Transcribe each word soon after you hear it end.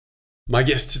My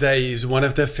guest today is one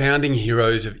of the founding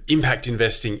heroes of impact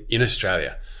investing in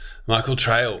Australia. Michael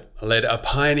Traill led a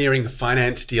pioneering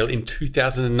finance deal in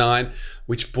 2009,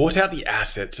 which bought out the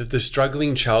assets of the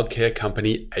struggling childcare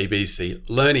company ABC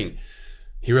Learning.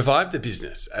 He revived the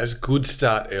business as Good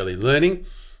Start Early Learning,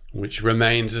 which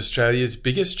remains Australia's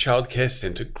biggest childcare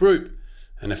centre group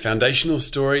and a foundational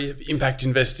story of impact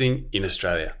investing in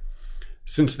Australia.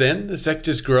 Since then, the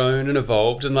sector's grown and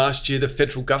evolved, and last year the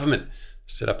federal government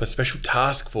set up a special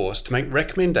task force to make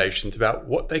recommendations about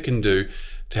what they can do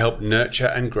to help nurture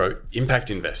and grow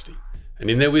impact investing. And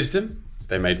in their wisdom,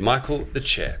 they made Michael the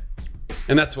chair.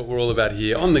 And that's what we're all about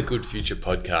here on the Good Future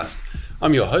podcast.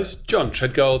 I'm your host, John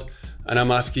Treadgold, and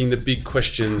I'm asking the big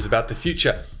questions about the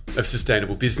future of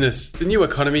sustainable business, the new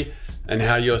economy, and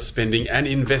how your spending and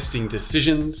investing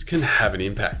decisions can have an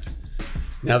impact.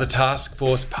 Now, the task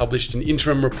force published an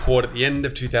interim report at the end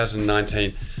of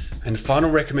 2019, and final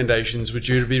recommendations were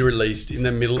due to be released in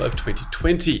the middle of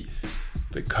 2020.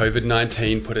 But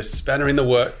COVID-19 put a spanner in the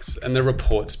works and the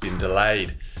report's been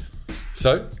delayed.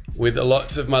 So, with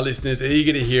lots of my listeners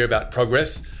eager to hear about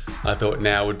progress, I thought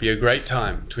now would be a great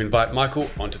time to invite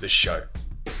Michael onto the show.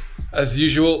 As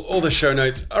usual, all the show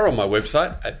notes are on my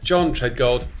website at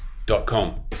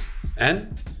johntreadgold.com.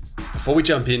 And before we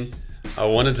jump in, I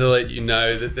wanted to let you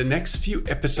know that the next few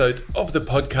episodes of the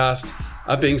podcast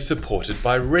are being supported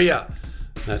by RIA.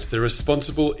 That's the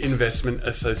Responsible Investment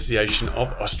Association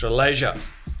of Australasia.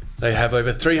 They have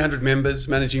over 300 members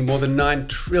managing more than $9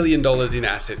 trillion in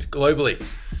assets globally.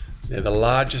 They're the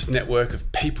largest network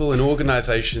of people and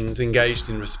organisations engaged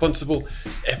in responsible,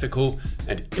 ethical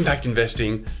and impact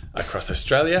investing across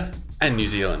Australia and New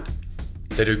Zealand.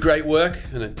 They do great work,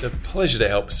 and it's a pleasure to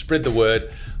help spread the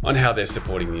word on how they're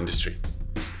supporting the industry.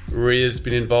 RIA's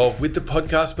been involved with the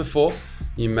podcast before.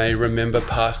 You may remember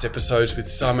past episodes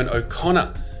with Simon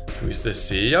O'Connor, who is the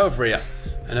CEO of RIA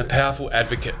and a powerful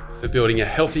advocate for building a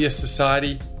healthier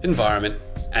society, environment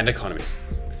and economy.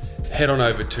 Head on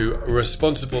over to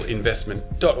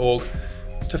responsibleinvestment.org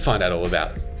to find out all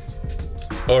about it.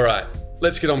 All right,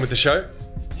 let's get on with the show.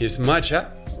 Here's my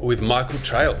chat with Michael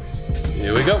Traill.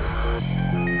 Here we go.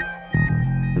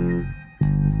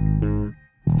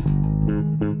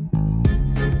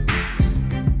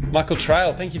 Michael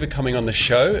Traill, thank you for coming on the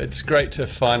show. It's great to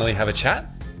finally have a chat.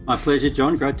 My pleasure,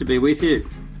 John. Great to be with you.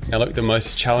 Now, look, the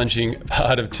most challenging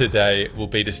part of today will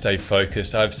be to stay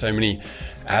focused. I have so many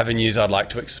avenues I'd like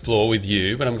to explore with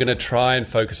you, but I'm going to try and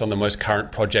focus on the most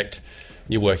current project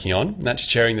you're working on. And that's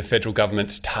chairing the federal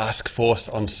government's task force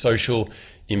on social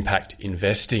impact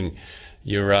investing.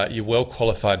 You're well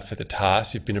qualified for the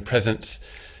task. You've been a presence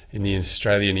in the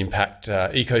Australian impact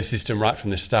ecosystem right from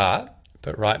the start,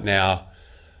 but right now,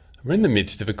 we're in the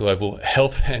midst of a global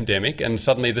health pandemic, and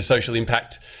suddenly the social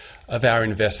impact of our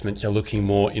investments are looking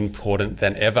more important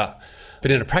than ever.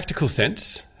 But in a practical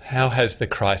sense, how has the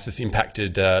crisis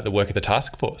impacted the work of the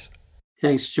task force?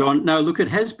 Thanks, John. No, look, it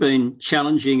has been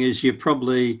challenging, as you're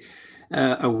probably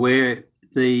aware.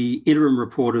 The interim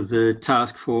report of the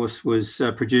task force was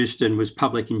produced and was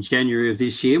public in January of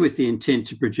this year with the intent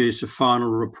to produce a final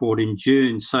report in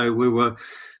June. So we were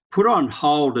put on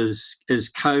hold as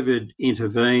COVID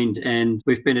intervened, and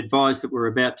we've been advised that we're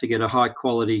about to get a high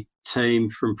quality team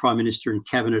from Prime Minister and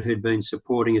Cabinet who'd been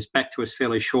supporting us back to us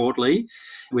fairly shortly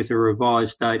with a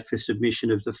revised date for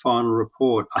submission of the final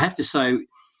report. I have to say,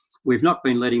 we've not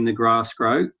been letting the grass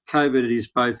grow. COVID is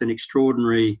both an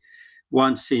extraordinary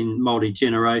once in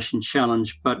multi-generation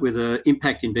challenge, but with an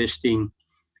impact investing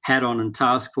hat on and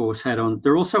task force hat on,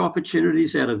 there are also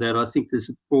opportunities out of that. I think there's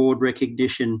a broad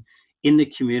recognition in the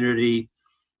community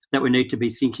that we need to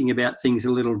be thinking about things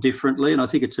a little differently. And I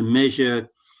think it's a measure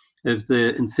of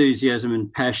the enthusiasm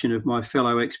and passion of my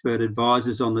fellow expert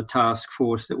advisors on the task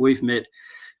force that we've met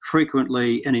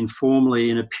frequently and informally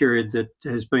in a period that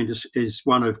has been is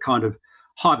one of kind of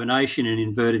hibernation in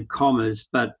inverted commas.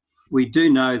 But we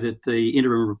do know that the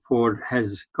interim report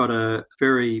has got a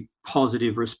very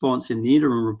positive response. In the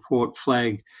interim report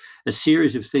flagged a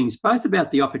series of things, both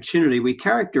about the opportunity. We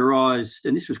characterised,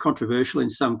 and this was controversial in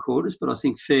some quarters, but I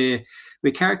think fair,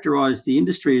 we characterised the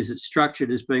industry as it's structured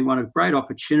as being one of great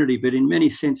opportunity, but in many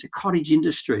sense a cottage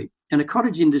industry. And a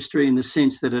cottage industry in the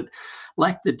sense that it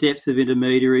lacked the depth of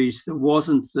intermediaries, there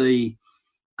wasn't the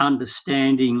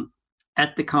understanding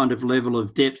at the kind of level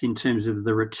of depth in terms of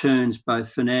the returns, both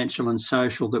financial and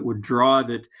social, that would drive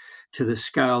it to the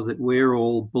scale that we're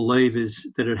all believers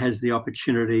that it has the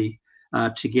opportunity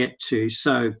to get to.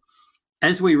 So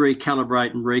as we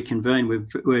recalibrate and reconvene,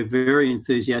 we're very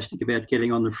enthusiastic about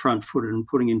getting on the front foot and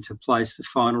putting into place the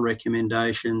final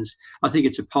recommendations. I think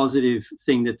it's a positive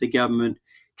thing that the government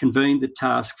convened the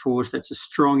task force. That's a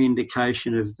strong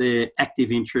indication of their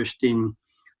active interest in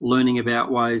learning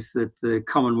about ways that the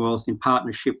Commonwealth, in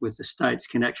partnership with the states,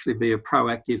 can actually be a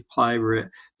proactive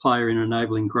player in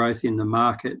enabling growth in the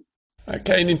market.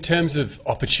 Okay, and in terms of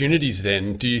opportunities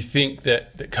then, do you think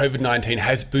that COVID-19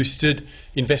 has boosted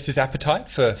investors' appetite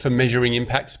for measuring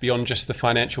impacts beyond just the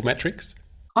financial metrics?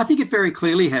 I think it very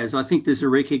clearly has. I think there's a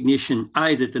recognition,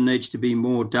 A, that there needs to be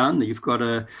more done, that you've got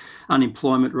an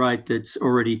unemployment rate that's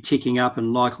already ticking up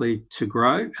and likely to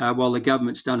grow, while the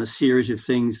government's done a series of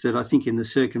things that I think in the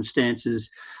circumstances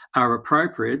are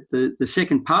appropriate. The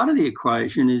second part of the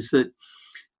equation is that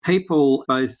people,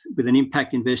 both with an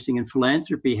impact investing and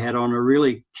philanthropy hat on, are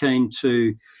really keen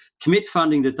to commit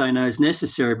funding that they know is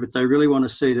necessary, but they really want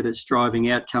to see that it's driving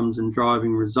outcomes and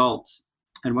driving results.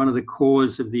 And one of the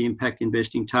cores of the Impact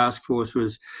Investing Task Force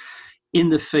was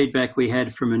in the feedback we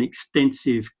had from an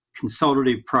extensive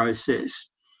consultative process.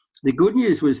 The good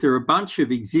news was there were a bunch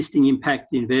of existing impact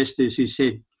investors who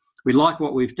said, we like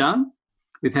what we've done.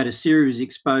 We've had a series of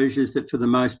exposures that for the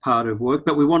most part have worked,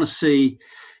 but we want to see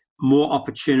more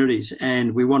opportunities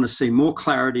and we want to see more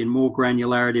clarity and more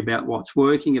granularity about what's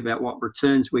working, about what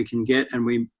returns we can get.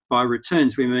 And by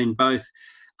returns, we mean both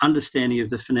understanding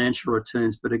of the financial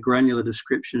returns, but a granular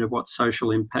description of what social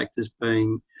impact is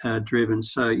being driven.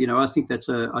 So, I think that's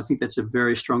a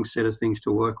very strong set of things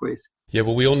to work with. Yeah,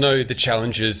 well, we all know the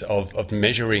challenges of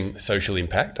measuring social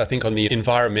impact. I think on the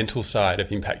environmental side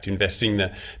of impact investing,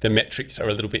 the metrics are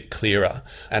a little bit clearer.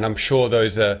 And I'm sure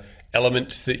those are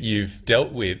elements that you've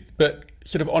dealt with. But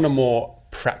sort of on a more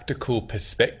practical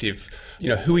perspective,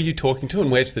 who are you talking to and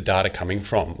where's the data coming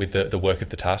from with the work of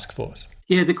the task force?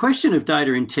 Yeah, the question of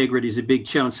data integrity is a big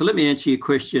challenge. So let me answer your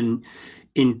question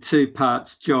in two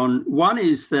parts, John. One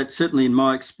is that certainly in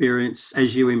my experience,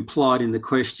 as you implied in the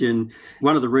question,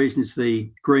 one of the reasons the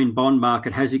green bond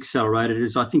market has accelerated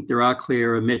is I think there are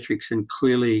clearer metrics and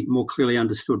more clearly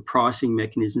understood pricing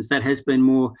mechanisms. That has been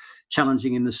more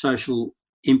challenging in the social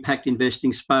impact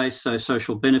investing space, so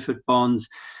social benefit bonds.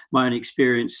 My own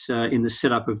experience in the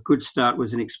setup of Good Start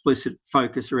was an explicit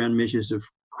focus around measures of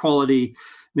quality,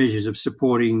 measures of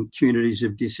supporting communities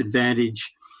of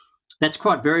disadvantage. That's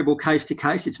quite variable case to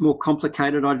case. It's more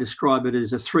complicated. I describe it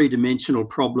as a three-dimensional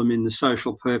problem in the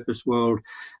social purpose world,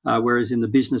 whereas in the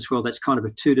business world, that's kind of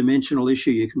a two-dimensional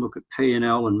issue. You can look at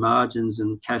P&L and margins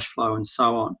and cash flow and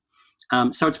so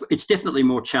on. So it's definitely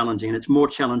more challenging, and it's more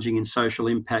challenging in social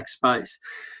impact space.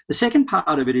 The second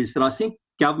part of it is that I think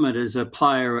government as a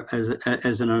player, as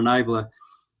an enabler,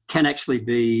 can actually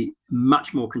be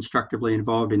much more constructively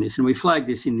involved in this. And we flagged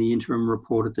this in the interim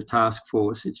report of the task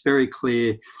force. It's very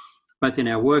clear, both in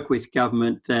our work with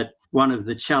government, that one of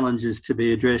the challenges to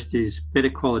be addressed is better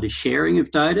quality sharing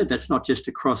of data. That's not just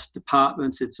across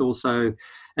departments, it's also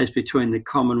as between the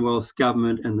Commonwealth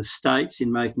government and the states in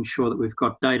making sure that we've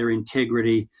got data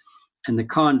integrity and the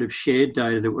kind of shared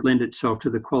data that would lend itself to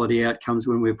the quality outcomes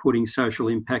when we're putting social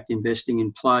impact investing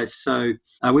in place. So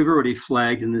we've already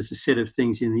flagged, and there's a set of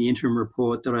things in the interim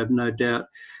report that I have no doubt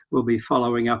we'll be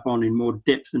following up on in more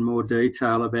depth and more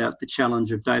detail about the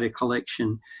challenge of data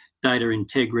collection, data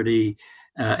integrity,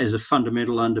 as a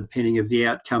fundamental underpinning of the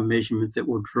outcome measurement that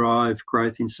will drive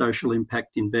growth in social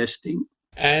impact investing.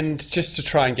 And just to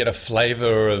try and get a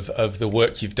flavour of the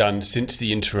work you've done since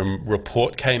the interim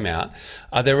report came out,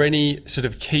 are there any sort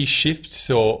of key shifts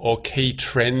or key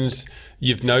trends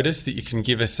you've noticed that you can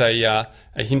give us a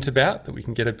hint about, that we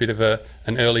can get a bit of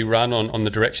an early run on the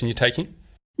direction you're taking?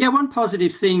 Yeah, one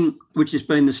positive thing, which has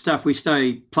been the stuff, we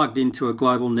stay plugged into a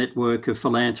global network of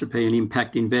philanthropy and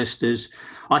impact investors.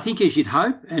 I think, as you'd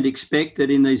hope and expect,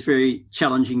 that in these very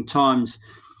challenging times,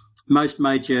 most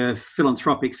major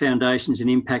philanthropic foundations and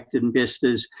impact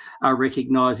investors are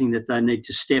recognising that they need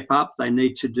to step up, they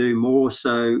need to do more.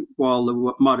 So while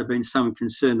there might have been some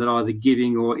concern that either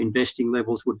giving or investing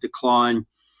levels would decline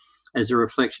as a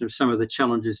reflection of some of the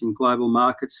challenges in global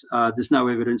markets, there's no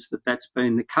evidence that that's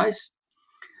been the case.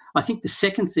 I think the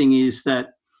second thing is that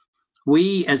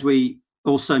we, as we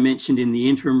also mentioned in the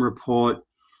interim report,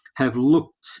 have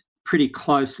looked pretty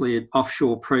closely at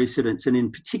offshore precedents, and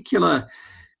in particular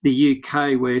the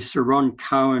UK, where Sir Ron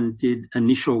Cohen did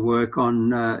initial work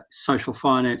on social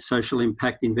finance, social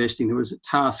impact investing. There was a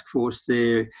task force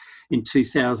there in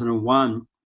 2001.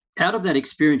 Out of that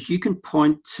experience, you can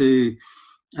point to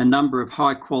a number of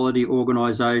high quality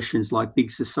organisations like Big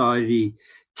Society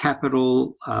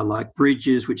Capital, like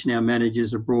Bridges, which now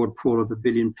manages a broad pool of £1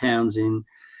 billion in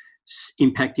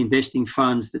impact investing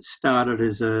funds that started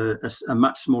as a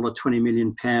much smaller £20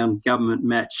 million government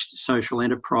matched social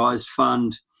enterprise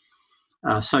fund,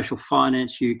 Social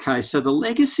Finance UK. So the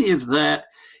legacy of that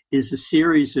is a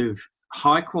series of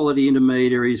high quality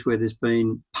intermediaries where there's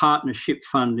been partnership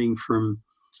funding from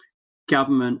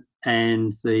government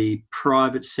and the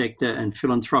private sector and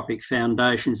philanthropic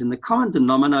foundations. And the common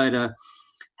denominator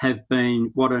have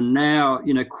been what are now,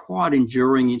 quite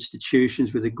enduring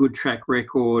institutions with a good track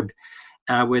record,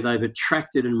 where they've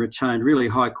attracted and retained really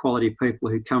high quality people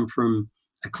who come from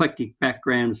eclectic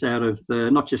backgrounds out of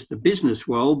not just the business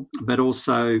world, but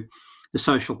also the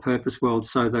social purpose world.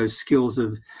 So those skills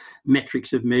of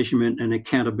metrics of measurement and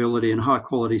accountability and high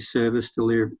quality service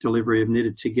delivery have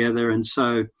knitted together. And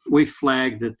so we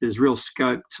flagged that there's real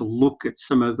scope to look at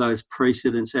some of those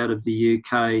precedents out of the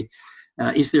UK.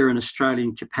 Is there an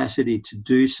Australian capacity to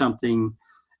do something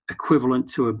equivalent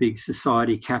to a big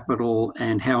society capital,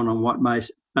 and how and on what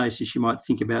basis you might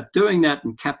think about doing that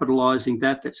and capitalising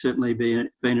that? That's certainly been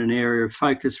an area of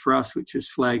focus for us, which was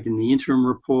flagged in the interim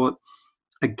report.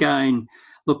 Again,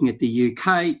 looking at the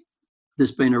UK,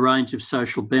 there's been a range of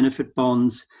social benefit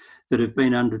bonds that have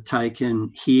been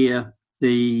undertaken here.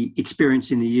 The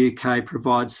experience in the UK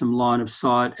provides some line of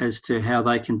sight as to how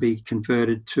they can be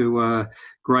converted to a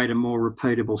greater, more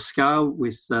repeatable scale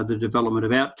with the development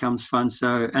of outcomes funds.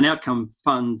 So an outcome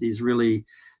fund is really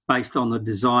based on the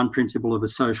design principle of a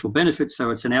social benefit. So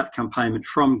it's an outcome payment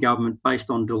from government based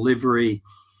on delivery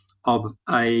of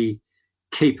a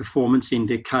key performance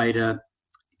indicator,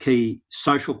 key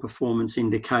social performance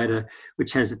indicator,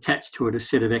 which has attached to it a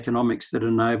set of economics that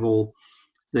enable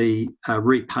the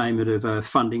repayment of a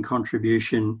funding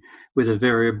contribution with a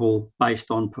variable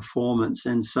based on performance.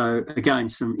 And so, again,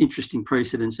 some interesting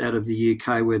precedents out of the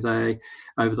UK where they,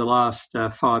 over the last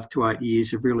 5 to 8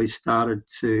 years, have really started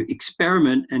to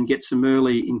experiment and get some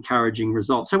early encouraging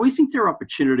results. So we think there are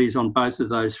opportunities on both of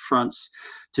those fronts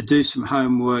to do some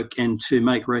homework and to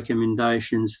make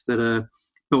recommendations that are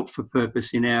built for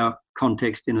purpose in our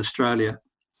context in Australia.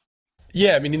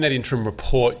 Yeah, I mean, in that interim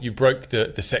report, you broke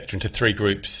the sector into 3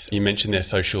 groups. You mentioned their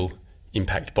social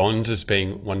impact bonds as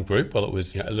being one group. Well, it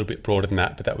was a little bit broader than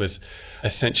that, but that was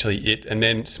essentially it. And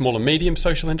then small and medium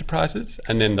social enterprises,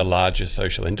 and then the larger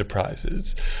social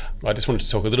enterprises. I just wanted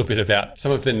to talk a little bit about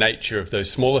some of the nature of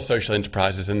those smaller social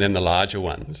enterprises and then the larger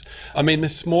ones. I mean, the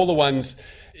smaller ones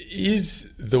is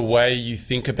the way you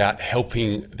think about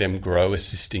helping them grow,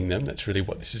 assisting them. That's really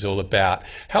what this is all about.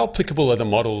 How applicable are the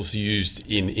models used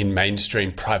in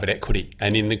mainstream private equity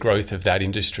and in the growth of that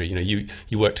industry?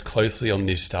 You worked closely on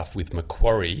this stuff with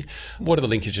Macquarie. What are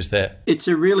the linkages there? It's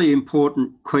a really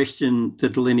important question, the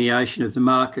delineation of the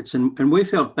markets. And we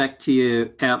felt, back to your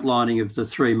outlining of the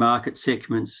 3 market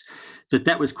segments,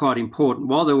 that was quite important.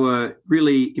 While there were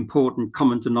really important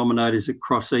common denominators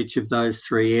across each of those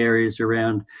 3 areas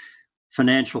around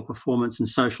financial performance and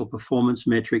social performance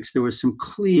metrics, there were some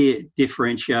clear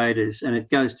differentiators, and it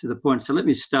goes to the point. So let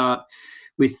me start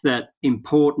with that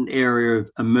important area of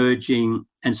emerging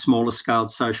and smaller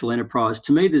scaled social enterprise.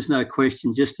 To me, there's no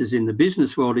question, just as in the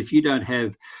business world, if you don't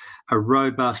have a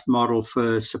robust model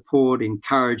for support,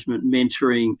 encouragement,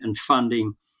 mentoring and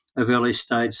funding of early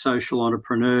stage social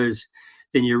entrepreneurs,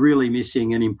 then you're really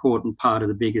missing an important part of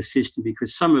the bigger system,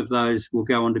 because some of those will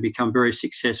go on to become very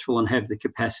successful and have the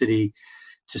capacity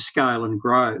to scale and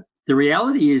grow. The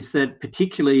reality is that,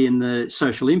 particularly in the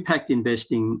social impact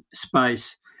investing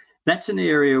space, that's an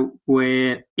area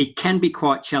where it can be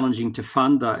quite challenging to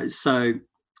fund those. So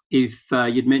if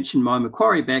you'd mentioned my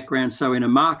Macquarie background, so in a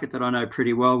market that I know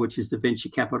pretty well, which is the venture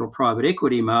capital private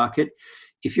equity market,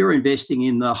 if you're investing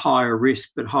in the higher risk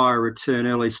but higher return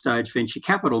early stage venture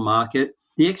capital market,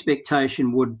 the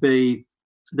expectation would be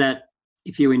that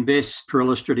if you invest for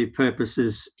illustrative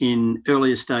purposes in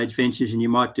earlier stage ventures and you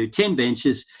might do 10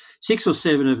 ventures, 6 or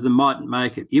 7 of them mightn't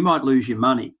make it. You might lose your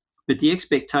money, but the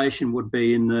expectation would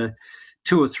be in the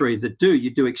 2 or 3 that do,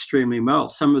 you do extremely well.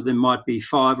 Some of them might be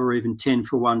 5 or even 10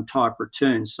 for 1 type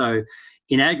return. So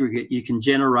in aggregate, you can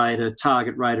generate a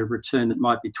target rate of return that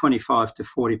might be 25 to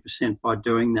 40% by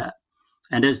doing that.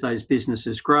 And as those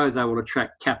businesses grow, they will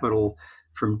attract capital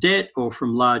from debt or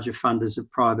from larger funders of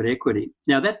private equity.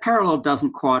 Now, that parallel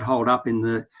doesn't quite hold up in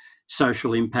the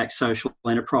social impact, social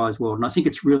enterprise world. And I think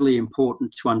it's really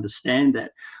important to understand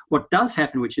that. What does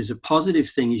happen, which is a positive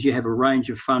thing, is you have a range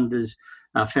of funders,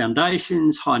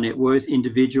 foundations, high net worth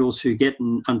individuals who get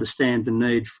and understand the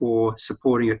need for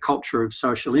supporting a culture of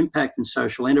social impact and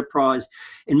social enterprise.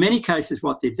 In many cases,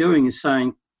 what they're doing is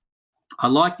saying, I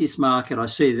like this market, I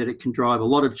see that it can drive a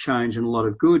lot of change and a lot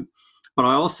of good, but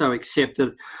I also accept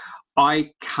that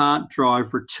I can't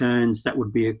drive returns that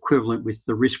would be equivalent with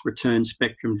the risk return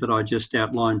spectrum that I just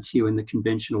outlined to you in the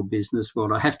conventional business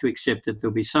world. I have to accept that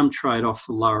there'll be some trade-off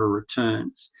for lower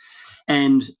returns.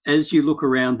 And as you look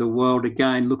around the world,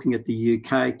 again, looking at the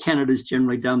UK, Canada's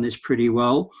generally done this pretty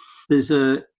well. There's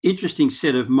an interesting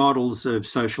set of models of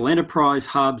social enterprise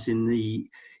hubs in the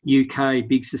UK.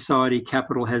 Big Society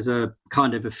Capital has a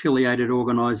kind of affiliated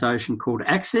organisation called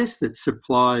Access that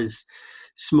supplies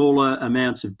smaller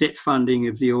amounts of debt funding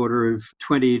of the order of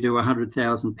 $20,000 to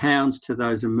 £100,000 to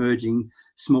those emerging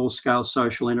small-scale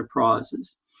social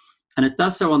enterprises. And it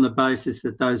does so on the basis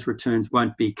that those returns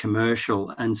won't be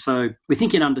commercial. And so we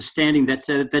think in understanding that,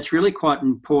 that's really quite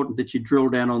important that you drill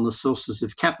down on the sources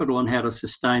of capital and how to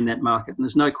sustain that market. And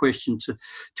there's no question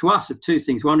to us of two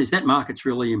things. One is that market's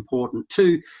really important.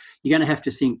 Two, you're going to have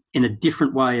to think in a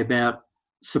different way about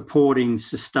supporting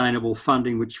sustainable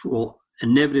funding, which will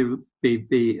inevitably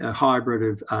be a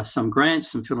hybrid of some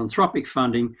grants, some philanthropic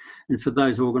funding, and for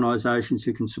those organisations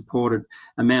who can support it,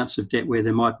 amounts of debt where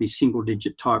there might be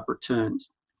single-digit type returns.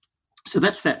 So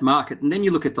that's that market. And then you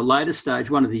look at the later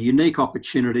stage, one of the unique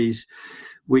opportunities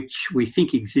which we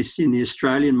think exists in the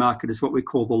Australian market is what we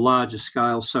call the larger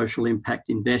scale social impact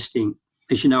investing.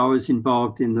 As you know, I was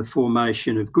involved in the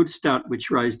formation of Goodstart, which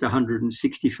raised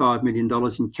 $165 million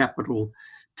in capital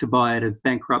to buy out of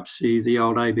bankruptcy the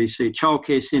old ABC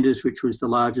childcare centres, which was the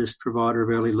largest provider of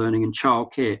early learning and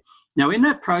childcare. Now, in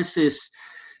that process,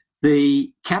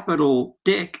 the capital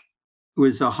deck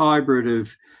was a hybrid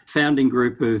of founding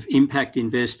group of impact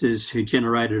investors who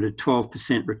generated a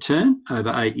 12% return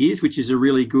over 8 years, which is a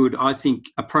really good, I think,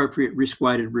 appropriate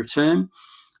risk-weighted return.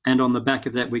 And on the back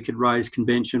of that, we could raise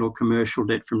conventional commercial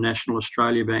debt from National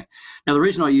Australia Bank. Now, the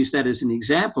reason I use that as an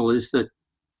example is that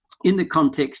in the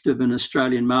context of an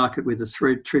Australian market with a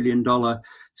 $3 trillion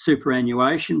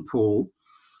superannuation pool,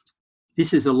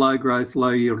 this is a low growth,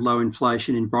 low yield, low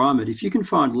inflation environment. If you can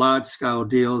find large scale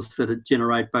deals that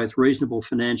generate both reasonable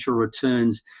financial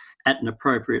returns at an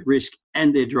appropriate risk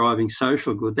and they're driving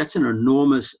social good, that's an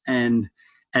enormous and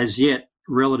as yet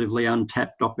relatively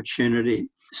untapped opportunity.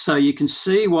 So you can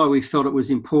see why we felt it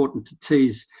was important to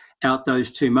tease out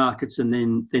those two markets. And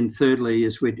then thirdly,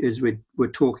 as we were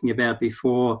talking about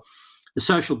before, the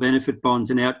social benefit bonds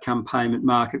and outcome payment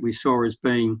market we saw as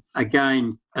being,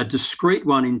 again, a discrete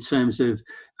one in terms of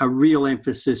a real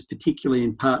emphasis, particularly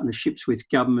in partnerships with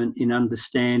government in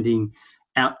understanding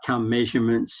outcome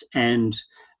measurements and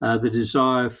the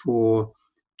desire for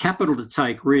capital to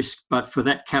take risk, but for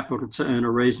that capital to earn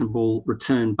a reasonable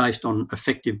return based on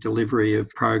effective delivery of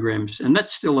programs. And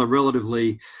that's still a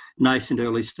relatively nascent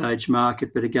early stage market,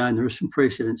 but again, there are some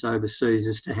precedents overseas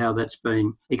as to how that's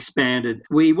been expanded.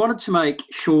 We wanted to make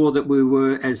sure that we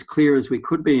were as clear as we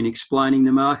could be in explaining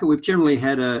the market. We've generally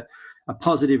had a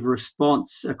positive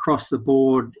response across the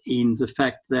board in the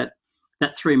fact that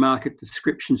that three market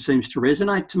description seems to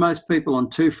resonate to most people on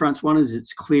two fronts. One is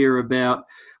it's clear about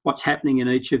what's happening in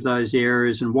each of those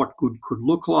areas and what good could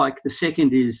look like. The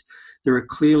second is there are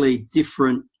clearly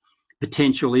different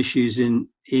potential issues in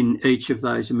each of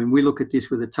those. I mean, we look at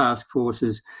this with the task force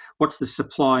as what's the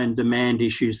supply and demand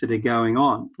issues that are going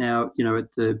on. Now, you know,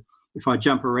 if I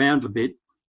jump around a bit,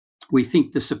 we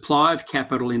think the supply of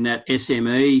capital in that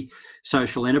SME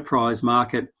social enterprise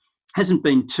market hasn't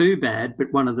been too bad,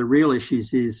 but one of the real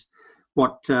issues is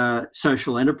what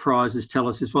social enterprises tell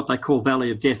us is what they call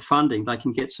valley of death funding. They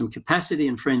can get some capacity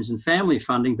and friends and family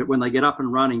funding, but when they get up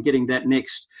and running, getting that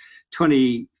next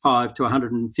 $25,000 to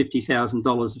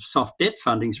 $150,000 of soft debt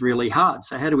funding is really hard.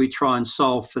 So how do we try and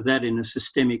solve for that in a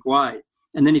systemic way?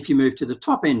 And then if you move to the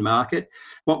top end market,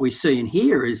 what we see in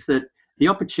here is that the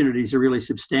opportunity is a really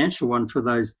substantial one for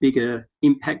those bigger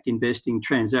impact investing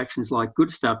transactions like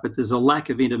Goodstart, but there's a lack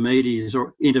of intermediaries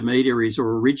or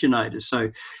originators.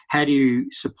 So how do you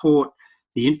support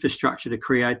the infrastructure to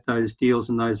create those deals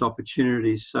and those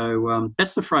opportunities? So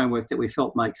that's the framework that we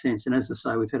felt makes sense. And as I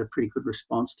say, we've had a pretty good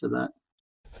response to that.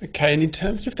 Okay, and in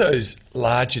terms of those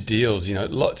larger deals, you know,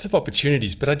 lots of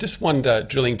opportunities, but I just wonder,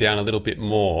 drilling down a little bit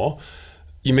more,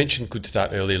 you mentioned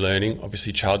Goodstart Early Learning,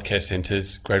 obviously childcare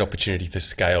centres, great opportunity for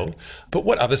scale. But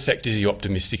what other sectors are you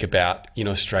optimistic about in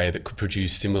Australia that could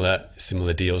produce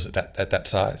similar deals at that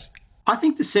size? I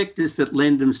think the sectors that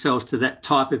lend themselves to that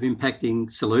type of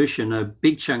impacting solution are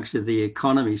big chunks of the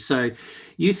economy. So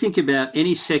you think about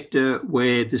any sector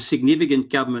where there's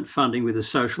significant government funding with a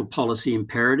social policy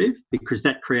imperative, because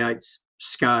that creates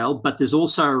scale, but there's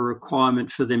also a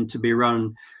requirement for them to be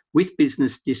run with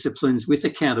business disciplines, with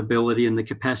accountability and the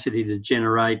capacity to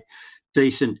generate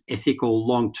decent, ethical,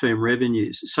 long-term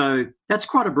revenues. So that's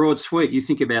quite a broad suite. You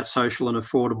think about social and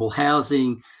affordable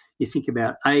housing, you think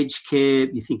about aged care,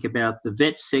 you think about the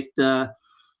vet sector,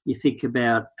 you think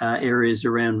about areas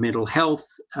around mental health.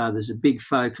 There's a big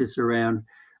focus around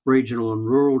regional and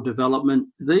rural development.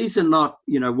 These are not,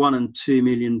 $1 and $2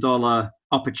 million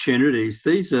opportunities.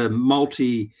 These are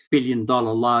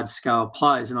multi-billion-dollar large-scale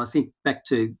players. And I think back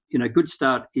to, Good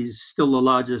Start is still the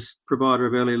largest provider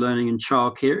of early learning and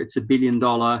childcare. It's a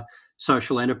billion-dollar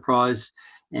social enterprise,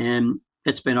 and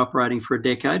that's been operating for a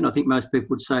decade. And I think most people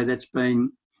would say that's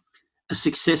been a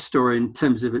success story in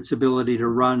terms of its ability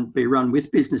to be run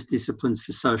with business disciplines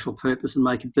for social purpose and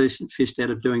make a decent fist out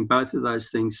of doing both of those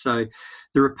things. So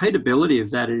the repeatability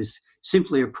of that is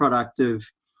simply a product of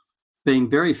being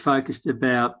very focused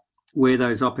about where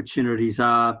those opportunities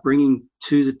are, bringing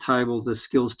to the table the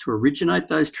skills to originate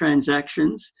those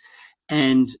transactions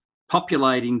and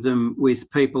populating them with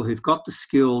people who've got the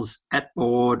skills at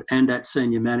board and at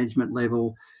senior management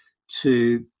level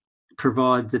to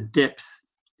provide the depth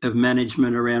of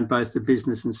management around both the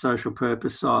business and social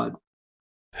purpose side.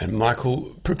 And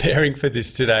Michael, preparing for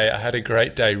this today, I had a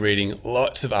great day reading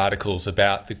lots of articles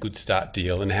about the Good Start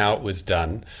deal and how it was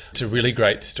done. It's a really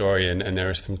great story, and there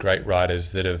are some great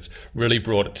writers that have really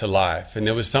brought it to life. And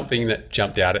there was something that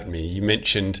jumped out at me. You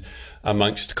mentioned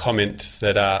amongst comments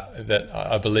that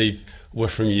I believe were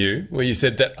from you, where you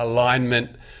said that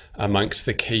alignment amongst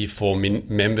the key four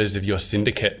members of your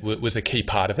syndicate was a key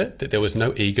part of it, that there was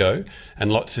no ego and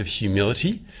lots of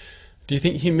humility. Do you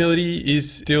think humility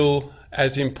is still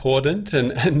as important,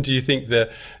 and do you think the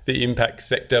impact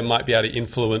sector might be able to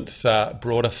influence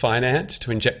broader finance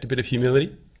to inject a bit of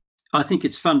humility? I think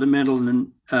it's fundamental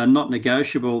and not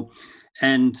negotiable.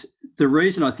 And the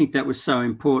reason I think that was so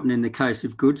important in the case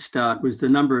of Good Start was the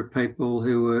number of people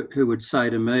who would say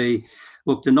to me,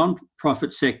 look, the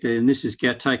non-profit sector, and this is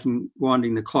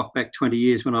winding the clock back 20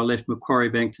 years when I left Macquarie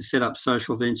Bank to set up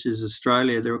Social Ventures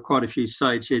Australia, there were quite a few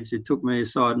sage heads who took me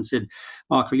aside and said,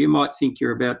 Michael, you might think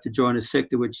you're about to join a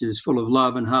sector which is full of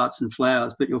love and hearts and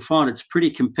flowers, but you'll find it's a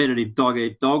pretty competitive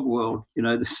dog-eat-dog world.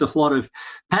 There's a lot of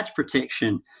patch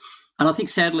protection. And I think,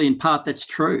 sadly, in part, that's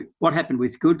true. What happened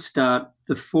with Good Start,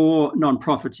 the four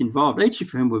non-profits involved, each of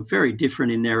whom were very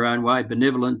different in their own way: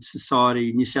 Benevolent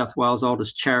Society, New South Wales'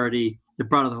 oldest charity, the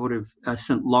Brotherhood of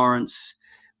St Lawrence,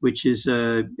 which is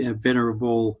a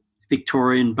venerable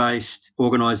Victorian-based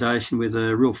organisation with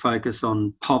a real focus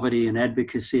on poverty and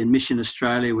advocacy, and Mission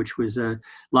Australia, which was a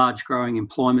large growing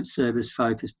employment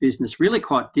service-focused business, really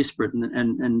quite disparate,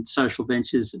 and Social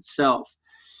Ventures itself.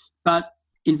 But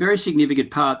in very significant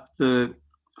part, the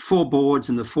four boards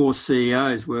and the four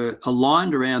CEOs were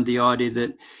aligned around the idea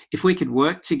that if we could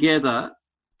work together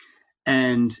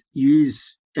and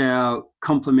use our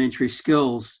complementary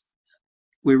skills,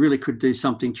 we really could do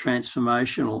something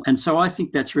transformational. And so I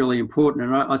think that's really important.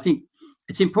 And I think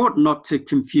it's important not to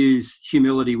confuse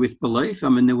humility with belief. I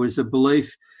mean, there was a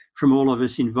belief from all of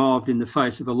us involved in the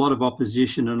face of a lot of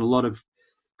opposition and a lot of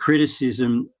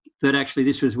criticism that actually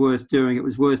this was worth doing. It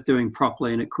was worth doing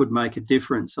properly and it could make a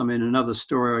difference. I mean, another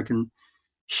story I can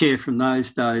share from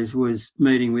those days was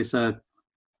meeting with I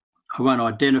won't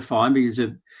identify him because he's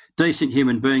a decent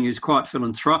human being who's quite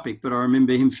philanthropic, but I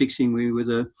remember him fixing me with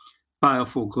a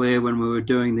baleful glare when we were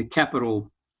doing the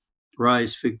capital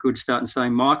raise for Good Start and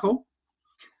saying, Michael,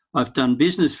 I've done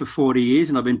business for 40 years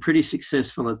and I've been pretty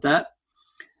successful at that.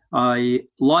 I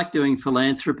like doing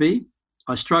philanthropy.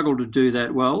 I struggle to do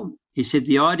that well. He said,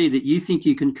 the idea that you think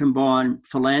you can combine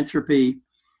philanthropy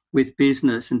with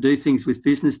business and do things with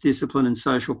business discipline and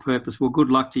social purpose, well, good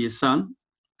luck to your son,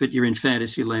 but you're in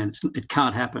fantasy land. It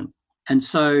can't happen. And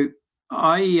so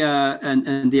I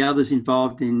and the others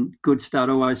involved in Good Start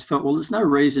always felt, well, there's no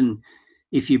reason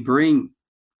if you bring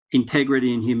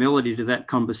integrity and humility to that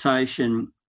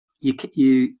conversation,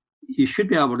 you should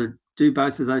be able to do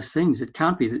both of those things. It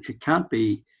can't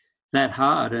be that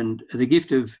hard. And the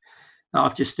gift of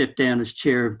I've just stepped down as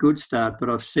chair of Good Start, but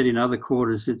I've said in other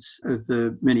quarters, it's of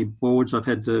the many boards I've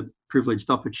had the privileged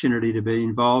opportunity to be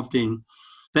involved in.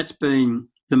 That's been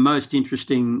the most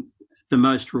interesting, the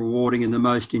most rewarding and the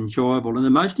most enjoyable. And the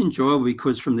most enjoyable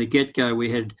because from the get-go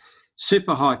we had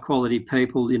super high quality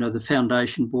people. The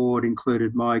foundation board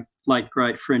included my late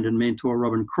great friend and mentor,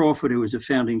 Robin Crawford, who was a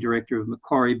founding director of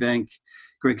Macquarie Bank,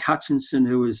 Greg Hutchinson,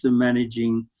 who was the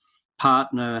managing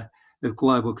partner of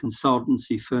global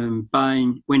consultancy firm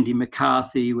Bain, Wendy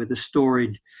McCarthy, with a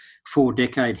storied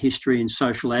 4-decade history in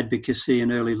social advocacy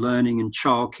and early learning and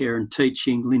childcare and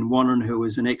teaching, Lynn Wannon, who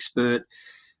was an expert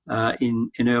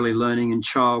in early learning and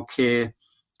childcare.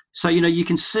 So, you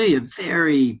can see a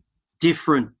very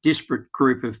different, disparate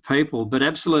group of people, but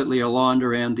absolutely aligned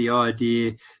around the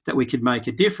idea that we could make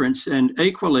a difference, and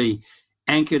equally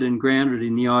anchored and grounded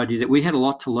in the idea that we had a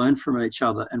lot to learn from each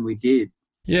other, and we did.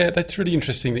 Yeah, that's really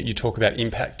interesting that you talk about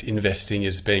impact investing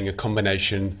as being a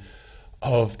combination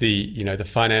of the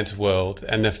finance world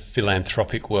and the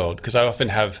philanthropic world, because I often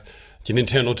have an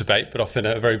internal debate, but often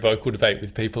a very vocal debate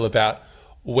with people about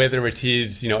whether it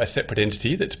is, a separate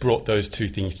entity that's brought those two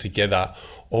things together,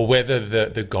 or whether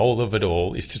the goal of it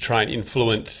all is to try and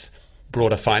influence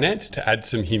broader finance, to add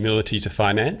some humility to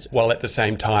finance, while at the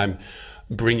same time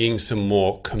bringing some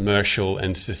more commercial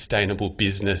and sustainable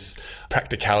business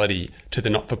practicality to the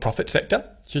not-for-profit sector.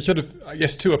 So sort of, I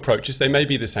guess, two approaches. They may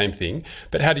be the same thing,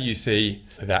 but how do you see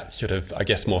that sort of, I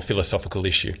guess, more philosophical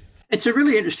issue? It's a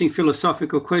really interesting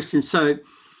philosophical question. So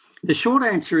the short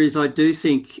answer is I do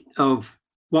think of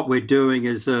what we're doing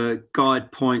as a guide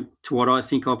point to what I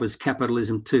think of as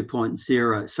capitalism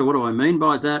 2.0. So what do I mean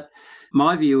by that?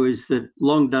 My view is that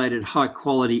long-dated,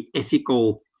 high-quality,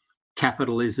 ethical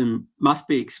capitalism must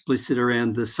be explicit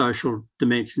around the social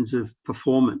dimensions of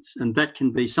performance. And that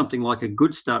can be something like a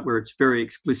Good Start, where it's very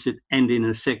explicit and in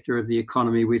a sector of the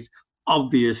economy with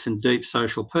obvious and deep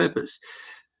social purpose.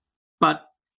 But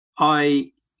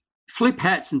I flip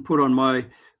hats and put on my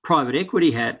private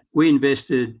equity hat. We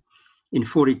invested in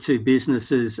 42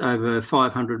 businesses over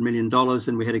 $500 million,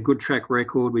 and we had a good track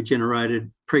record. We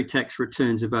generated pre-tax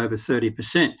returns of over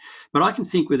 30%. But I can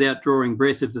think without drawing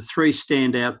breath of the three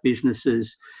standout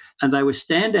businesses, and they were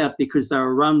standout because they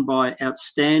were run by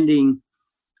outstanding,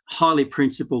 highly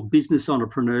principled business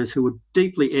entrepreneurs who were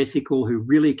deeply ethical, who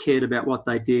really cared about what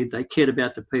they did. They cared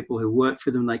about the people who worked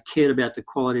for them. They cared about the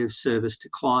quality of service to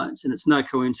clients. And it's no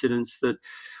coincidence that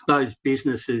those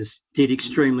businesses did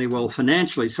extremely well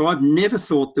financially. So I've never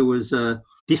thought there was a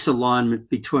disalignment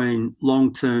between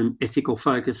long-term ethical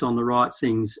focus on the right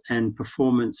things and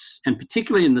performance. And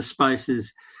particularly in the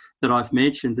spaces that I've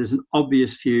mentioned, there's an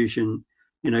obvious fusion.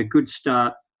 Good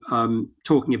Start,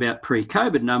 talking about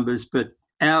pre-COVID numbers, but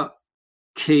our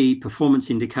key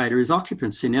performance indicator is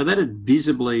occupancy. Now, that had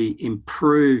visibly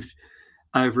improved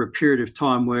over a period of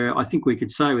time where I think we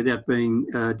could say, without being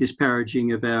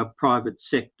disparaging of our private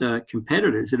sector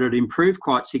competitors, it had improved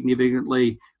quite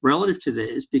significantly relative to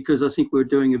theirs, because I think we're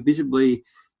doing a visibly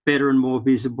better and more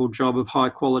visible job of high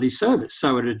quality service.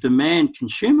 So at a demand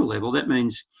consumer level, that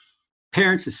means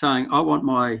parents are saying, I want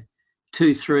my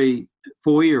 2, 3,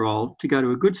 4-year-old to go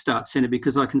to a Good Start centre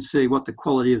because I can see what the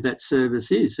quality of that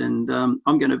service is, and I'm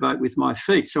going to vote with my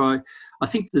feet. So I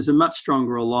think there's a much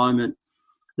stronger alignment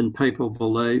than people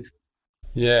believe.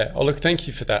 Yeah. Oh, look, thank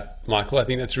you for that, Michael. I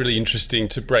think that's really interesting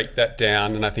to break that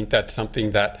down, and I think that's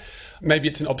something that maybe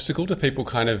it's an obstacle to people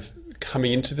kind of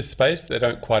coming into the space. They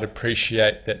don't quite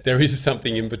appreciate that there is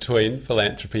something in between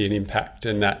philanthropy and impact,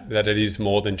 and that it is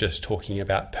more than just talking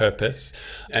about purpose,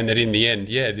 and that in the end,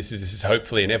 this is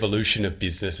hopefully an evolution of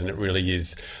business, and it really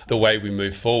is the way we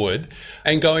move forward.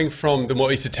 And going from the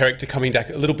more esoteric to coming back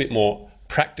a little bit more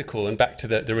practical and back to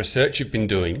the research you've been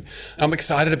doing, I'm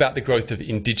excited about the growth of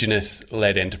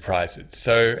Indigenous-led enterprises.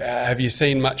 So have you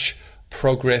seen much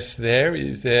progress there?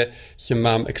 Is there some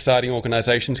exciting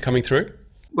organisations coming through?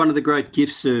 One of the great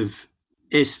gifts of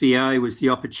SVA was the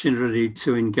opportunity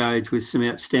to engage with some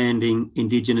outstanding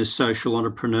Indigenous social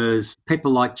entrepreneurs,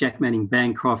 people like Jack Manning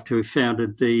Bancroft, who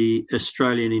founded the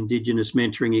Australian Indigenous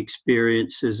Mentoring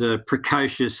Experience as a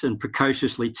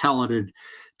precociously talented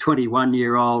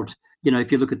 21-year-old.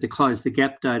 If you look at the Close the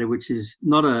Gap data, which is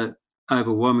not a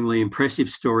overwhelmingly impressive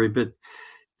story, but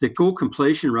the core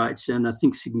completion rates, and I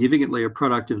think significantly a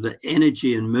product of the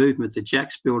energy and movement that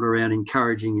Jack's built around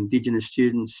encouraging Indigenous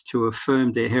students to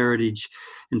affirm their heritage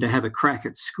and to have a crack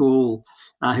at school,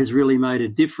 has really made a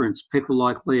difference. People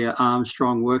like Leah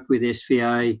Armstrong work with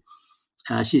SVA.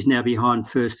 She's now behind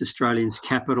First Australians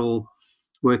Capital,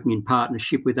 working in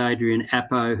partnership with Adrian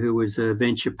Appo, who was a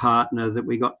venture partner that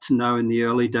we got to know in the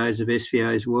early days of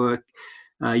SVA's work.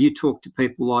 You talk to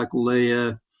people like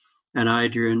Leah and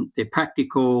Adrian, they're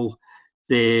practical,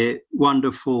 they're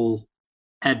wonderful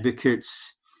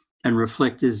advocates and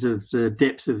reflectors of the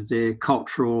depth of their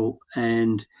cultural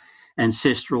and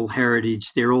ancestral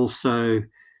heritage. They're also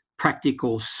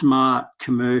practical, smart,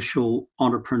 commercial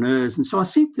entrepreneurs. And so I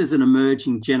think there's an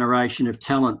emerging generation of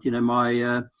talent.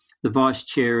 The vice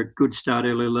chair at Good Start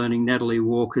Early Learning, Natalie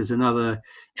Walker, is another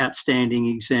outstanding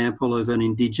example of an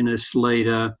Indigenous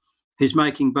leader who's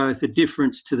making both a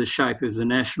difference to the shape of the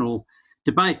national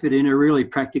debate, but in a really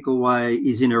practical way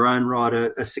is in her own right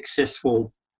a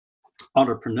successful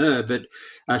entrepreneur, but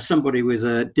somebody with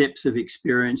a depth of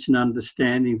experience and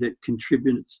understanding that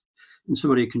contributes, and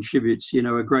somebody who contributes,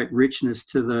 a great richness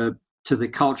to the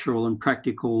cultural and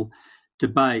practical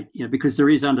debate, because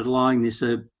there is underlying this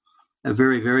a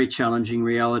very, very challenging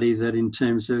reality that in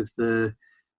terms of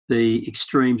the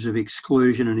extremes of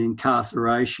exclusion and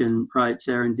incarceration rates,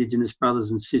 our Indigenous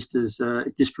brothers and sisters are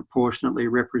disproportionately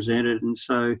represented. And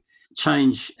so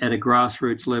change at a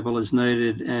grassroots level is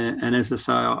needed. And as I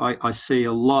say, I see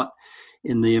a lot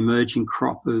in the emerging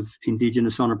crop of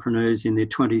Indigenous entrepreneurs in their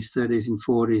 20s, 30s and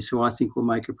 40s who I think will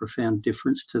make a profound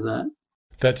difference to that.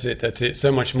 That's it.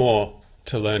 So much more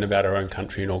to learn about our own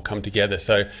country and all come together.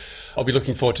 So I'll be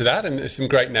looking forward to that. And there's some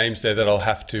great names there that I'll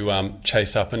have to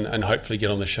chase up and hopefully get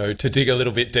on the show to dig a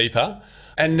little bit deeper.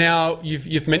 And now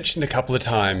you've mentioned a couple of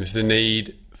times the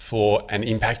need for an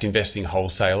impact investing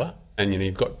wholesaler. And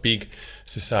you've got Big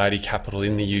Society Capital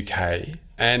in the UK.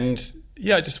 And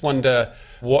I just wonder,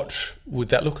 what would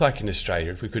that look like in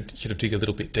Australia if we could sort of dig a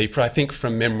little bit deeper? I think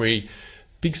from memory,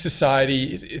 Big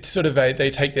Society, it's sort of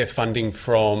they take their funding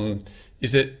from,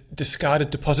 is it discarded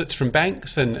deposits from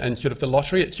banks and sort of the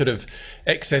lottery? It's sort of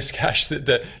excess cash that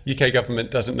the UK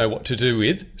government doesn't know what to do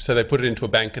with. So they put it into a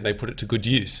bank and they put it to good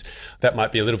use. That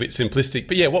might be a little bit simplistic,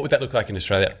 but what would that look like in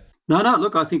Australia? No,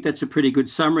 look, I think that's a pretty good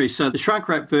summary. So the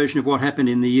shrunk-wrap version of what happened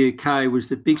in the UK was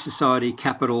that Big Society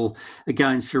Capital,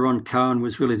 again, Sir Ron Cohen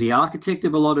was really the architect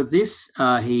of a lot of this.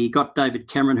 He got David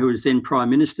Cameron, who was then Prime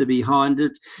Minister, behind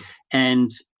it,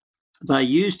 and they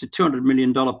used a $200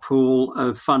 million pool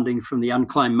of funding from the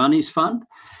Unclaimed Monies Fund.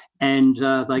 And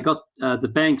they got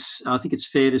the banks, I think it's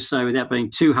fair to say, without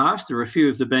being too harsh, there were a few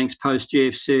of the banks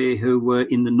post-GFC who were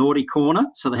in the naughty corner.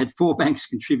 So they had 4 banks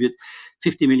contribute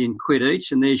 50 million quid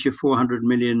each, and there's your $400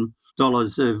 million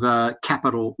of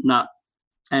capital nut.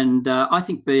 And I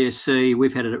think BSC,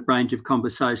 we've had a range of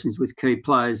conversations with key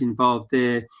players involved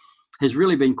there, has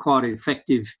really been quite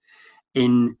effective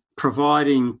in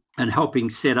providing and helping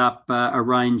set up a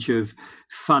range of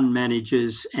fund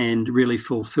managers and really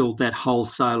fulfilled that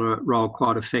wholesaler role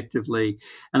quite effectively.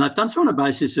 And they've done so on a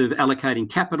basis of allocating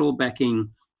capital, backing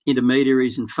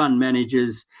intermediaries and fund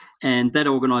managers, and that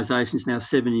organisation is now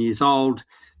 7 years old.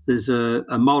 There's a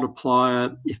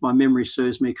multiplier, if my memory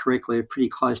serves me correctly, of pretty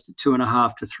close to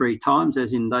 2.5 to 3 times,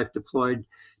 as in they've deployed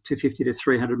 250 to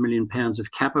 300 million pounds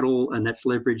of capital, and that's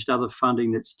leveraged other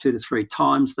funding that's 2 to 3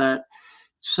 times that.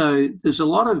 So there's a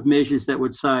lot of measures that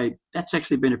would say that's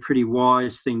actually been a pretty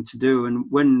wise thing to do. And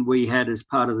when we had, as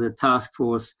part of the task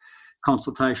force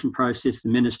consultation process, the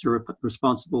minister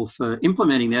responsible for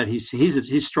implementing that,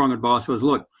 his strong advice was,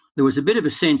 look, there was a bit of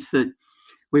a sense that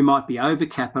we might be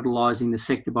overcapitalising the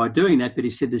sector by doing that, but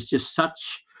he said there's just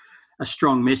such a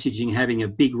strong messaging having a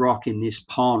big rock in this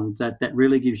pond that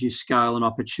really gives you scale and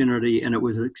opportunity, and it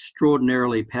was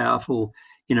extraordinarily powerful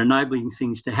in enabling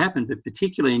things to happen, but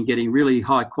particularly in getting really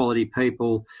high quality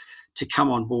people to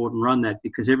come on board and run that,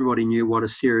 because everybody knew what a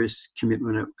serious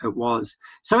commitment it was.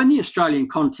 So in the Australian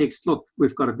context, look,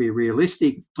 we've got to be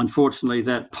realistic. Unfortunately,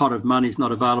 that pot of money is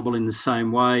not available in the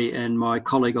same way. And my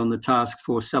colleague on the task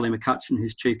force, Sally McCutcheon,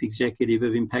 who's Chief Executive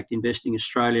of Impact Investing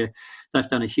Australia, they've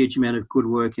done a huge amount of good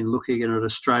work in looking at an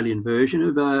Australian version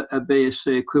of a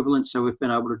BSC equivalent. So we've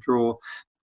been able to draw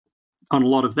on a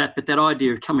lot of that. But that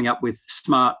idea of coming up with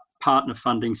smart partner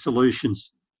funding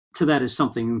solutions to that is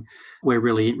something we're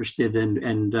really interested in.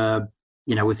 And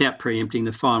without preempting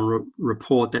the final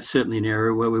report, that's certainly an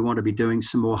area where we want to be doing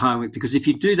some more homework, because if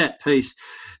you do that piece,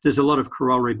 there's a lot of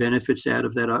corollary benefits out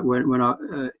of that. When I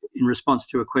in response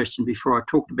to a question before, I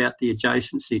talked about the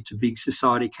adjacency to Big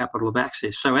Society Capital of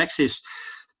Access. So Access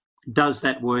does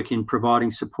that work in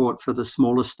providing support for the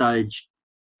smaller stage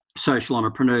social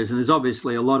entrepreneurs. And there's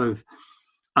obviously a lot of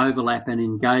overlap and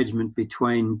engagement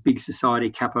between Big Society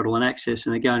Capital and Access.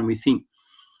 And again, we think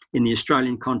in the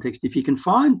Australian context, if you can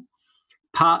find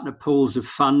partner pools of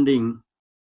funding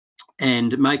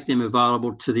and make them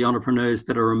available to the entrepreneurs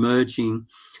that are emerging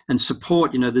and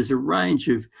support, there's a range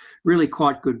of really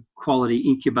quite good quality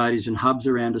incubators and hubs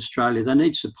around Australia. They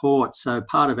need support. So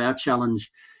part of our challenge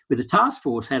with the task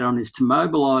force hat on is to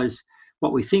mobilise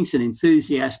what we think is an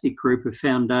enthusiastic group of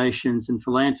foundations and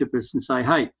philanthropists and say,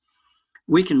 hey,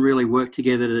 we can really work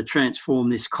together to transform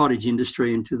this cottage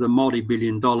industry into the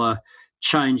multi-billion-dollar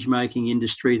change-making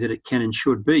industry that it can and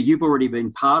should be. You've already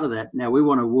been part of that. Now we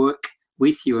want to work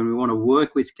with you, and we want to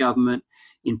work with government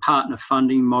in partner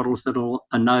funding models that will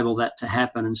enable that to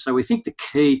happen. And so we think the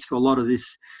key to a lot of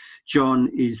this, John,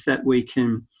 is that we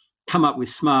can come up with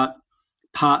smart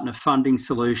partner funding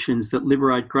solutions that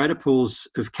liberate greater pools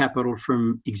of capital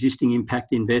from existing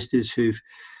impact investors who've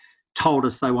told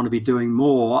us they want to be doing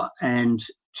more, and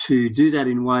to do that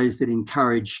in ways that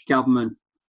encourage government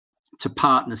to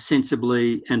partner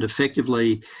sensibly and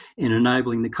effectively in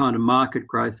enabling the kind of market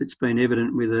growth that's been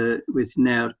evident with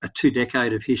now a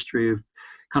 2-decade of history of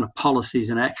kind of policies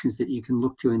and actions that you can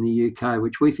look to in the UK,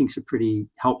 which we think is a pretty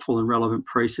helpful and relevant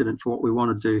precedent for what we want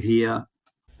to do here.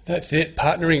 That's it.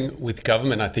 Partnering with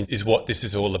government, I think, is what this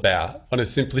is all about. On a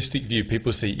simplistic view,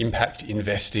 people see impact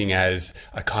investing as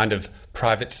a kind of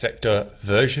private sector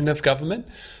version of government.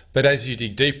 But as you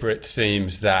dig deeper, it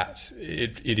seems that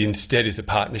it instead is a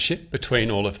partnership between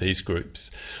all of these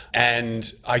groups.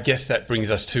 And I guess that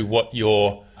brings us to what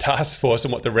your task force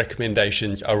and what the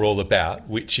recommendations are all about,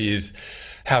 which is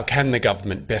how can the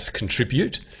government best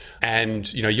contribute?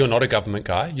 And, you're not a government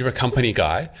guy, you're a company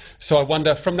guy. So I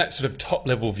wonder from that sort of top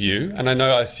level view, and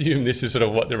I assume this is sort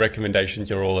of what the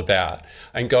recommendations are all about,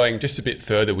 and going just a bit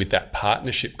further with that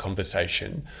partnership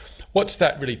conversation, what's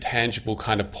that really tangible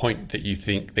kind of point that you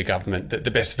think the government, that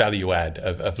the best value add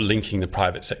of linking the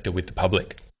private sector with the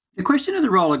public? The question of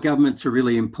the role of government's a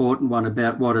really important one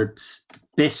about what it's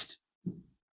best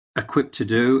equipped to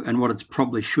do and what it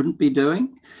probably shouldn't be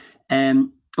doing. And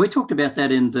we talked about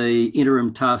that in the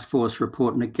interim task force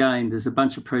report. And again, there's a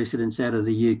bunch of precedents out of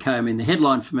the UK. I mean, the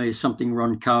headline for me is something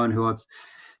Ron Cohen, who I've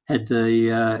had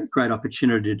the great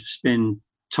opportunity to spend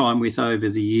time with over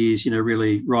the years,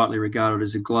 really rightly regarded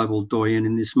as a global doyen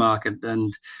in this market.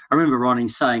 And I remember Ronnie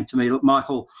saying to me, look,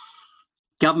 Michael,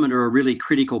 government are a really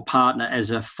critical partner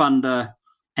as a funder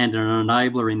and an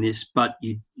enabler in this, but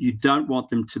you don't want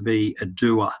them to be a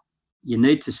doer. You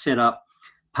need to set up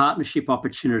partnership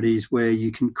opportunities where you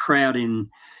can crowd in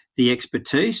the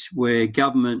expertise, where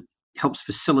government helps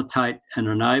facilitate and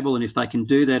enable. And if they can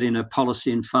do that in a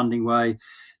policy and funding way,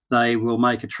 they will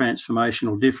make a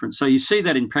transformational difference. So you see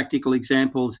that in practical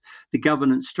examples, the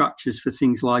governance structures for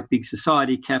things like Big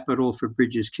Society Capital, for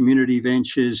Bridges Community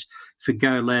Ventures, for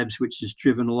Go Labs, which has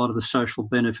driven a lot of the social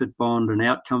benefit bond and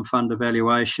outcome fund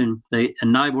evaluation. They're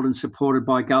enabled and supported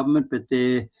by government, but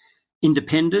they're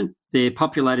independent. They're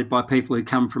populated by people who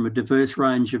come from a diverse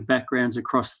range of backgrounds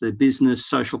across the business,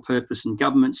 social purpose and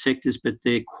government sectors, but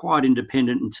they're quite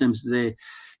independent in terms of their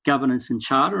governance and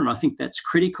charter, and I think that's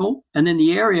critical. And then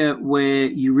the area where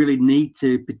you really need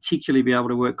to particularly be able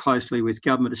to work closely with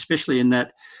government, especially in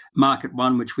that market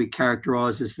one, which we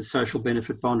characterise as the social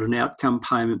benefit bond and outcome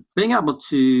payment, being able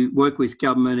to work with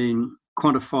government in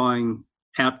quantifying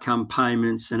outcome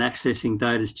payments and accessing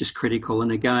data is just critical.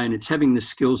 And again, it's having the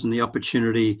skills and the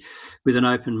opportunity with an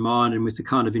open mind and with the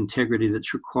kind of integrity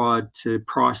that's required to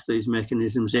price these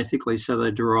mechanisms ethically so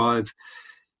they derive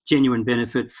genuine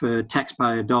benefit for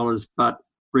taxpayer dollars, but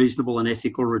reasonable and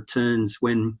ethical returns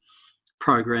when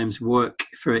programs work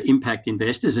for impact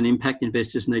investors, and impact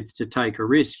investors need to take a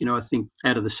risk. I think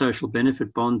out of the social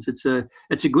benefit bonds, it's a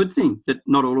good thing that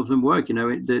not all of them work.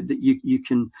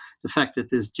 The fact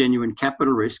that there's genuine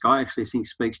capital risk, I actually think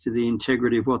speaks to the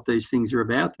integrity of what these things are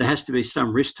about. There has to be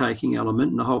some risk-taking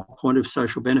element, and the whole point of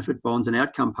social benefit bonds and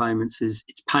outcome payments is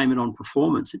it's payment on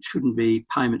performance. It shouldn't be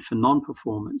payment for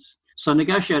non-performance. So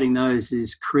negotiating those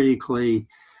is critically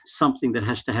something that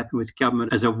has to happen with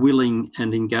government as a willing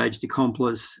and engaged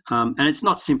accomplice. And it's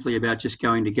not simply about just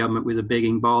going to government with a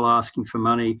begging bowl asking for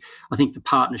money. I think the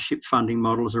partnership funding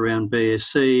models around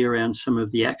BSC, around some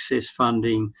of the access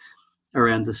funding,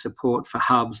 around the support for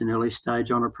hubs and early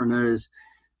stage entrepreneurs,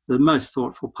 the most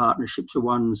thoughtful partnerships are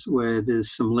ones where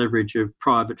there's some leverage of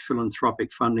private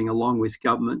philanthropic funding along with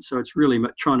government. So it's really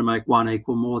trying to make one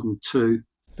equal more than two.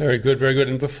 Very good, very good.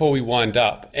 And before we wind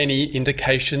up, any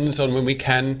indications on when we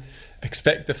can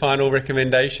expect the final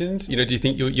recommendations? Do you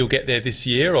think you'll get there this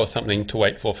year or something to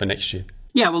wait for next year?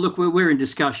 Yeah, well, look, we're in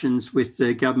discussions with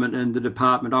the government and the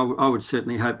department. I would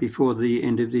certainly hope before the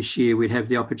end of this year we'd have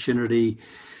the opportunity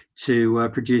to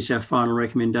produce our final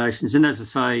recommendations. And as I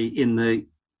say, in the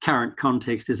current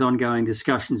context, there's ongoing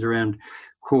discussions around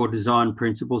core design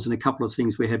principles and a couple of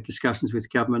things we have discussions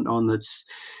with government on that's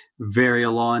very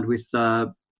aligned with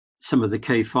some of the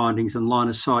key findings and line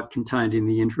of sight contained in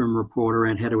the interim report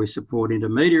around how do we support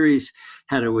intermediaries,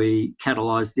 how do we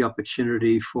catalyse the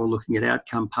opportunity for looking at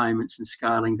outcome payments and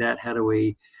scaling that, how do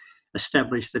we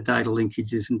establish the data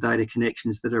linkages and data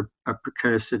connections that are a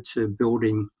precursor to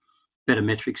building better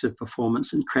metrics of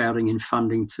performance and crowding in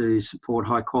funding to support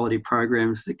high quality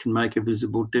programs that can make a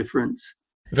visible difference.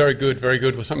 Very good, very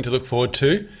good. Well, something to look forward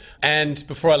to. And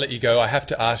before I let you go, I have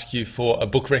to ask you for a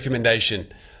book recommendation.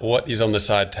 What is on the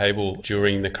side table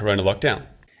during the Corona lockdown?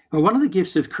 Well, one of the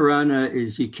gifts of Corona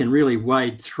is you can really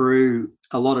wade through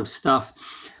a lot of stuff.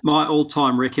 My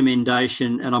all-time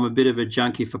recommendation, and I'm a bit of a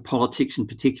junkie for politics and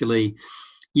particularly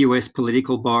US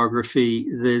political biography,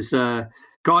 there's a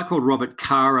guy called Robert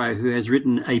Caro who has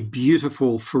written a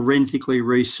beautiful forensically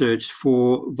researched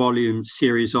 4-volume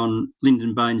series on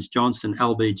Lyndon Baines Johnson,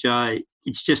 LBJ.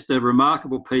 It's just a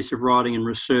remarkable piece of writing and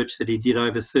research that he did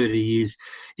over 30 years.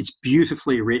 It's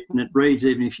beautifully written. It reads,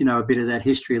 even if you know a bit of that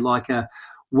history, like a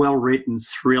well-written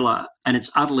thriller, and it's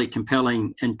utterly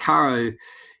compelling. And Caro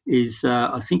is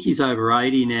I think he's over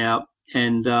 80 now,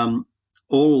 and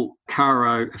all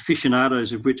Caro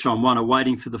aficionados, of which I'm one, are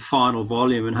waiting for the final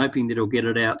volume and hoping that he'll get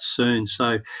it out soon.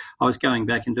 So I was going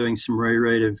back and doing some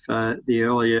reread of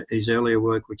his earlier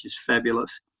work, which is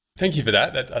fabulous. Thank you for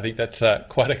that. I think that's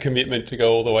quite a commitment to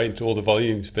go all the way into all the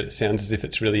volumes, but it sounds as if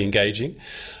it's really engaging.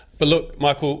 But look,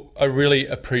 Michael, I really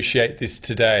appreciate this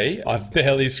today. I've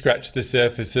barely scratched the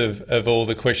surface of all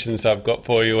the questions I've got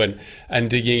for you, and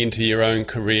digging into your own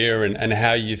career and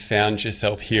how you found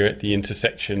yourself here at the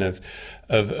intersection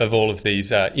of all of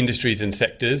these industries and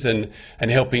sectors, and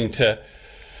helping to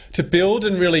build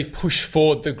and really push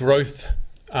forward the growth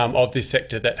of this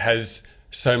sector that has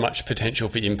so much potential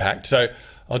for impact. So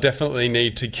I'll definitely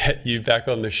need to get you back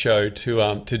on the show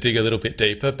to dig a little bit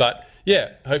deeper. But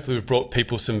yeah, hopefully we've brought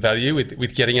people some value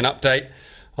with getting an update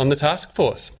on the task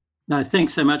force. No,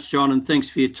 thanks so much, John, and thanks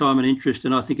for your time and interest.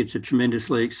 And I think it's a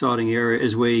tremendously exciting area,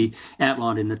 as we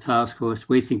outlined in the task force.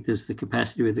 We think there's the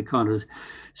capacity with the kind of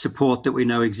support that we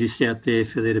know exists out there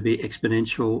for there to be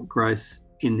exponential growth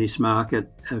in this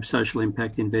market of social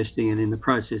impact investing, and in the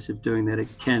process of doing that, it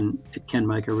can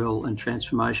make a real and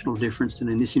transformational difference.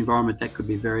 And in this environment, that could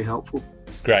be very helpful.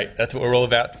 Great, that's what we're all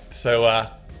about. So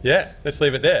yeah, let's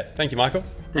leave it there. Thank you, Michael.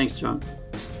 Thanks, John.